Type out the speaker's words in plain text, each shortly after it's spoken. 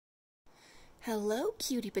Hello,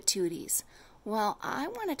 cutie patooties. Well, I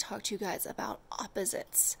want to talk to you guys about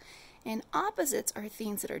opposites. And opposites are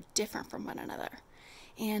things that are different from one another.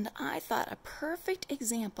 And I thought a perfect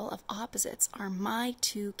example of opposites are my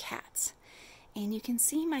two cats. And you can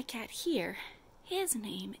see my cat here. His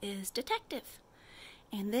name is Detective.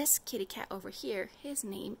 And this kitty cat over here, his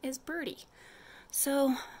name is Birdie.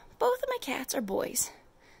 So both of my cats are boys.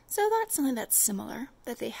 So that's something that's similar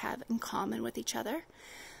that they have in common with each other.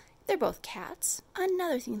 They're both cats,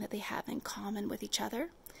 another thing that they have in common with each other.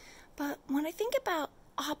 But when I think about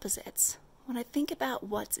opposites, when I think about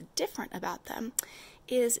what's different about them,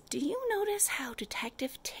 is do you notice how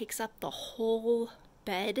Detective takes up the whole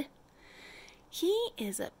bed? He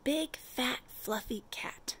is a big, fat, fluffy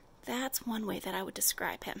cat. That's one way that I would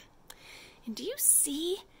describe him. And do you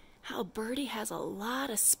see how Birdie has a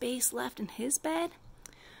lot of space left in his bed?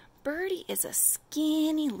 Birdie is a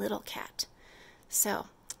skinny little cat. So,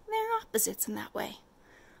 they're opposites in that way.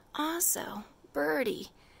 Also, Birdie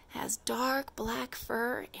has dark black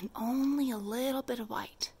fur and only a little bit of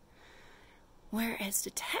white. Whereas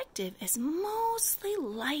Detective is mostly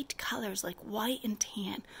light colors like white and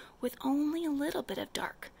tan with only a little bit of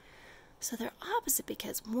dark. So they're opposite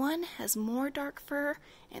because one has more dark fur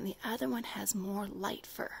and the other one has more light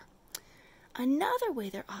fur. Another way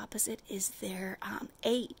they're opposite is their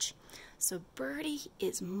age. So Birdie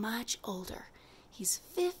is much older. He's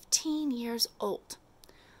 15 years old,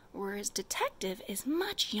 whereas Detective is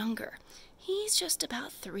much younger. He's just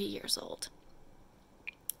about 3 years old.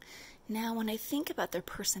 Now, when I think about their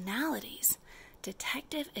personalities,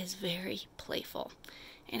 Detective is very playful.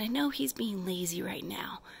 And I know he's being lazy right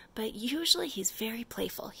now, but usually he's very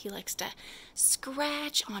playful. He likes to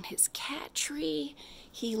scratch on his cat tree.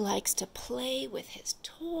 He likes to play with his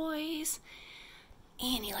toys.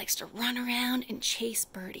 And he likes to run around and chase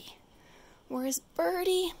Birdie. Whereas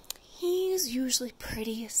Birdie, he's usually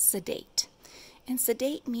pretty sedate. And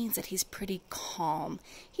sedate means that he's pretty calm.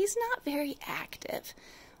 He's not very active.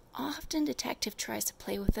 Often Detective tries to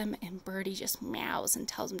play with him and Birdie just meows and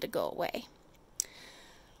tells him to go away.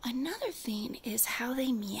 Another thing is how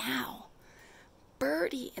they meow.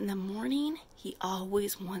 Birdie in the morning, he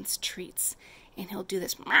always wants treats. And he'll do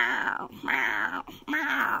this meow, meow,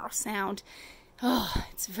 meow sound. Oh,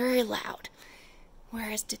 it's very loud.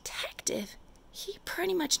 Whereas Detective, he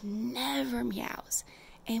pretty much never meows.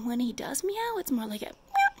 And when he does meow, it's more like a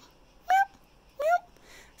meow, meow, meow.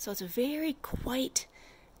 So it's a very quiet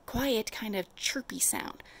kind of chirpy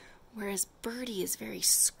sound. Whereas Birdie is very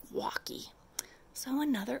squawky. So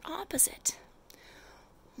another opposite.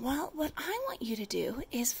 Well, what I want you to do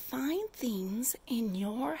is find things in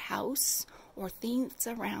your house or things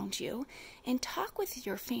around you and talk with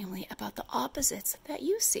your family about the opposites that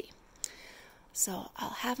you see. So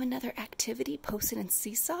I'll have another activity posted in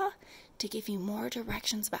Seesaw to give you more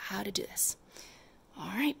directions about how to do this.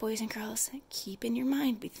 All right, boys and girls, keep in your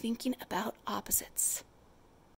mind, be thinking about opposites.